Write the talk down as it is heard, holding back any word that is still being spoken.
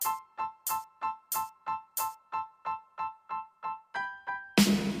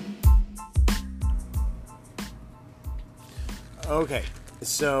Okay,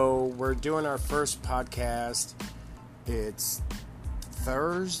 so we're doing our first podcast. It's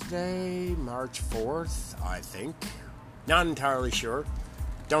Thursday, March 4th, I think. Not entirely sure.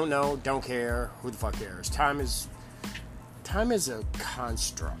 Don't know, don't care. Who the fuck cares? Time is a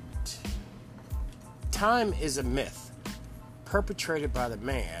construct. Time is a myth perpetrated by the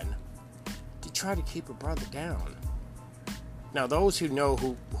man to try to keep a brother down. Now, those who know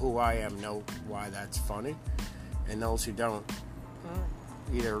who I am know why that's funny, and those who don't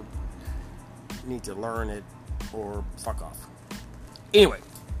either need to learn it or fuck off. Anyway,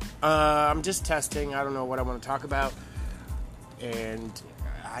 I'm just testing. I don't know what I want to talk about, and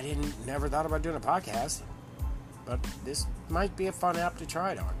I never thought about doing a podcast, but this might be a fun app to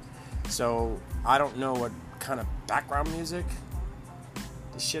try it on. So I don't know what kind of background music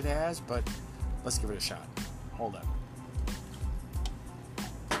this shit has, but let's give it a shot. Hold up.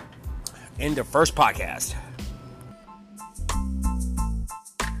 End of first podcast.